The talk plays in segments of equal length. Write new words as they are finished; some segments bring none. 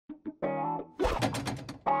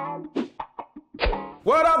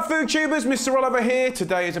What up, food tubers? Mr. Oliver here.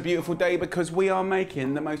 Today is a beautiful day because we are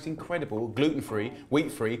making the most incredible gluten-free,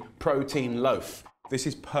 wheat-free protein loaf. This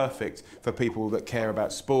is perfect for people that care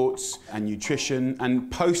about sports and nutrition and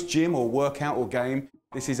post-gym or workout or game.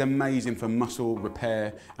 This is amazing for muscle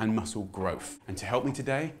repair and muscle growth. And to help me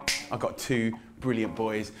today, I've got two brilliant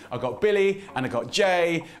boys. I've got Billy and I've got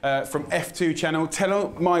Jay from FOODTUBE channel. Tell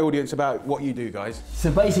my audience about what you do, guys.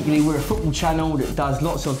 So basically, we're a football channel that does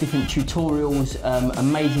lots of different tutorials,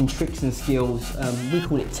 amazing tricks and skills. We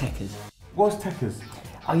call it techers. What's techers?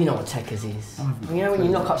 Oh, you know what techers is. You know when you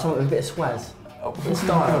knock up someone with a bit of swaz? In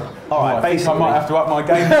style. All right, basically I might have to up my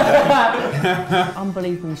game today.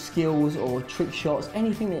 Unbelievable skills or trick shots,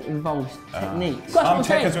 anything that involves technique. I'm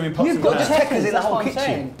techers with impossible. You've got hands. techers in the whole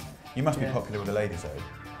kitchen. You must be popular with the ladies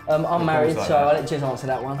though. I'm married, so I'll let Jez answer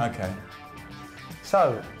that one. Okay.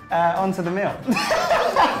 So, on to the meal.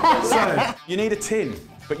 So, you need a tin,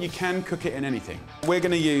 but you can cook it in anything. We're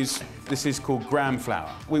going to use, this is called gram flour.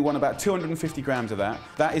 We want about 250 grams of that.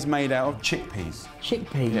 That is made out of chickpeas.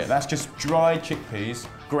 Chickpeas? Yeah, that's just dried chickpeas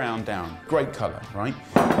ground down. Great colour, right?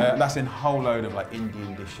 That's in a whole load of like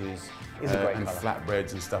Indian dishes and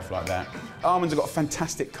flatbreads and stuff like that. Almonds have got a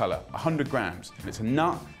fantastic colour, 100 grams. It's a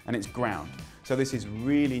nut and it's ground. So this is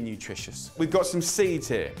really nutritious. We've got some seeds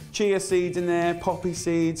here. Chia seeds in there, poppy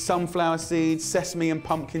seeds, sunflower seeds, sesame and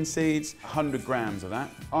pumpkin seeds, 100 grams of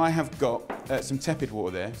that. I have got some tepid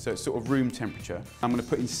water there, so it's sort of room temperature. I'm gonna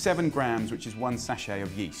put in 7 grams, which is 1 sachet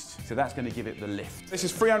of yeast. So that's gonna give it the lift. This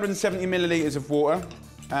is 370 millilitres of water,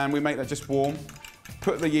 and we make that just warm.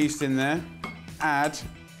 Put the yeast in there, add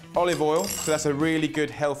olive oil, so that's a really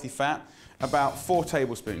good healthy fat, about 4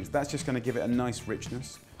 tablespoons. That's just gonna give it a nice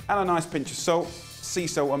richness. And a nice pinch of salt, sea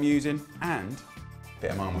salt I'm using, and a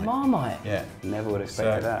bit of Marmite. Marmite? Yeah. Never would have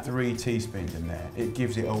expected that. 3 teaspoons in there. It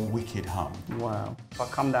gives it a wicked hum. Wow. If I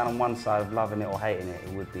come down on one side of loving it or hating it,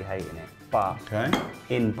 it would be hating it. But Okay.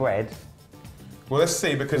 in bread, Well, let's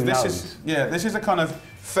see, because this is a kind of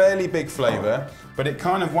fairly big flavour, but it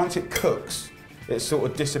kind of, once it cooks, it sort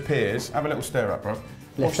of disappears. Have a little stir up, bro.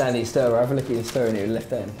 Left-handed stirrer. Have a look at you stirring it with left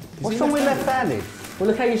hand. what's wrong with left-handed? Well,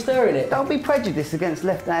 look how you're stirring it. Don't be prejudiced against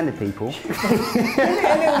left-handed people. A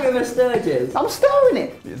little bit of a stir, Jez. I'm stirring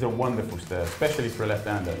it. It's a wonderful stir, especially for a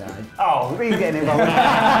left-hander. Oh, he's getting involved.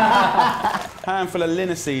 Handful of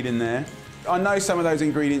linseed in there. I know some of those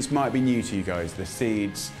ingredients might be new to you guys, the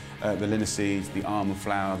seeds, the linseeds, the almond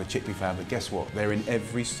flour, the chickpea flour, but guess what? They're in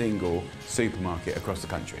every single supermarket across the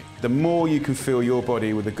country. The more you can fill your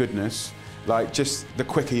body with the goodness, like just the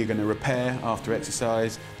quicker you're going to repair after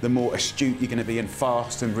exercise, the more astute you're going to be in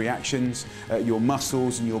fast and reactions, your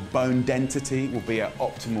muscles and your bone density will be at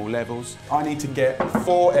optimal levels. I need to get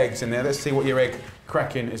 4 eggs in there. Let's see what your egg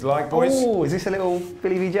cracking is like, boys. Oh, is this a little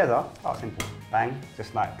Billy V. Jezza? Oh, simple. Bang.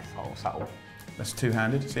 Just like subtle. That's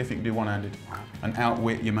two-handed. See if you can do one-handed. And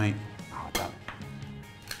outwit your mate. Oh, done.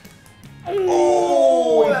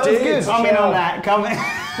 Oh, that was good. Come in on that. Come in.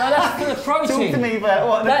 No, that's for the protein. Talk to me about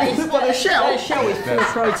what the shell. That shell is full of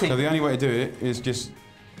protein. So the only way to do it is just...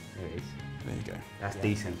 There it is. There you go. That's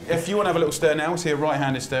decent. If you want to have a little stir now, we'll see a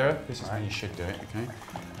right-handed stirrer. This is how you should do it, okay?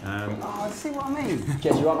 Oh, see what I mean?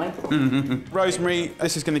 Jez, you right, mate? Rosemary,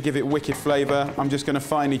 this is going to give it wicked flavour. I'm just going to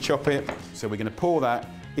finely chop it. So we're going to pour that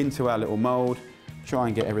into our little mould, try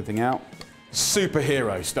and get everything out.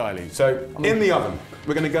 Superhero styling. So in the oven,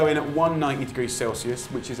 we're going to go in at 190 degrees Celsius,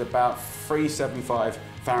 which is about 375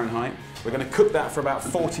 Fahrenheit. We're going to cook that for about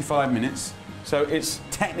 45 minutes. So it's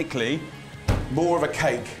technically more of a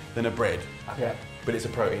cake than a bread, Yeah. but it's a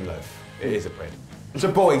protein loaf. It is a bread. So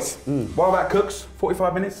boys, while that cooks,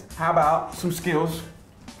 45 minutes, how about some skills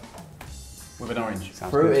with an orange?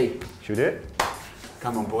 Sounds Fruity. good. Should we do it?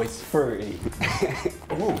 Come on, boys. Fruity.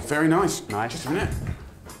 Oh, very nice. Nice. Just a minute.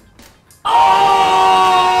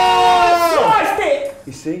 Oh! Sliced it!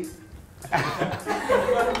 You see?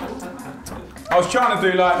 I was trying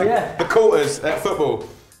to do like the quarters at football.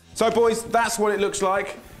 So boys, that's what it looks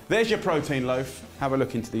like. There's your protein loaf. Have a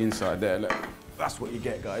look into the inside there, look. That's what you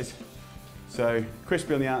get, guys. So,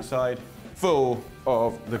 crispy on the outside, full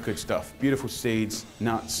of the good stuff. Beautiful seeds,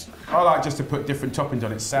 nuts. I like just to put different toppings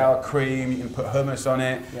on it. Sour cream, you can put hummus on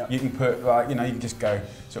it. Yep. You can put like, you know, you can just go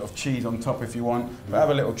sort of cheese on top if you want. But have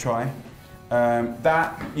a little try.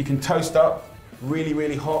 That you can toast up, really,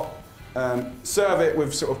 really hot. Serve it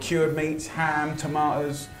with sort of cured meats, ham,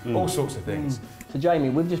 tomatoes, all sorts of things. So Jamie,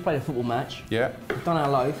 we've just played a football match. Yeah. We've done our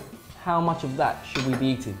loaf. How much of that should we be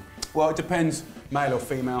eating? Well, it depends, male or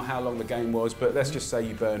female, how long the game was, but let's just say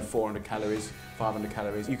you burn 400 calories, 500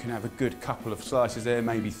 calories. You can have a good couple of slices there,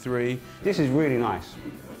 maybe 3. This is really nice.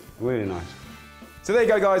 Really nice. So there you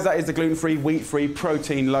go, guys. That is the gluten-free, wheat-free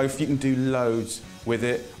protein loaf. You can do loads with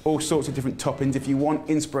it, all sorts of different toppings. If you want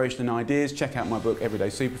inspiration and ideas, check out my book, Everyday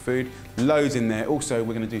Superfood. Loads in there. Also,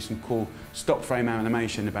 we're going to do some cool stop frame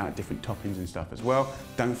animation about different toppings and stuff as well.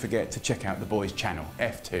 Don't forget to check out the boys' channel,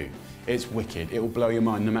 F2. It's wicked. It will blow your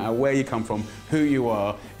mind no matter where you come from, who you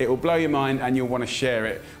are. It will blow your mind and you'll want to share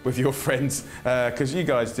it with your friends because you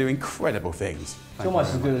guys do incredible things. It's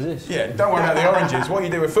almost as good as this. Yeah, don't worry about the oranges. What you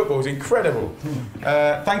do with football is incredible.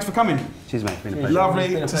 Thanks for coming. Cheers, mate. It's been a pleasure.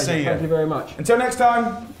 Lovely to see you. Thank you very much. Until next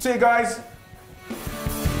time, see you guys.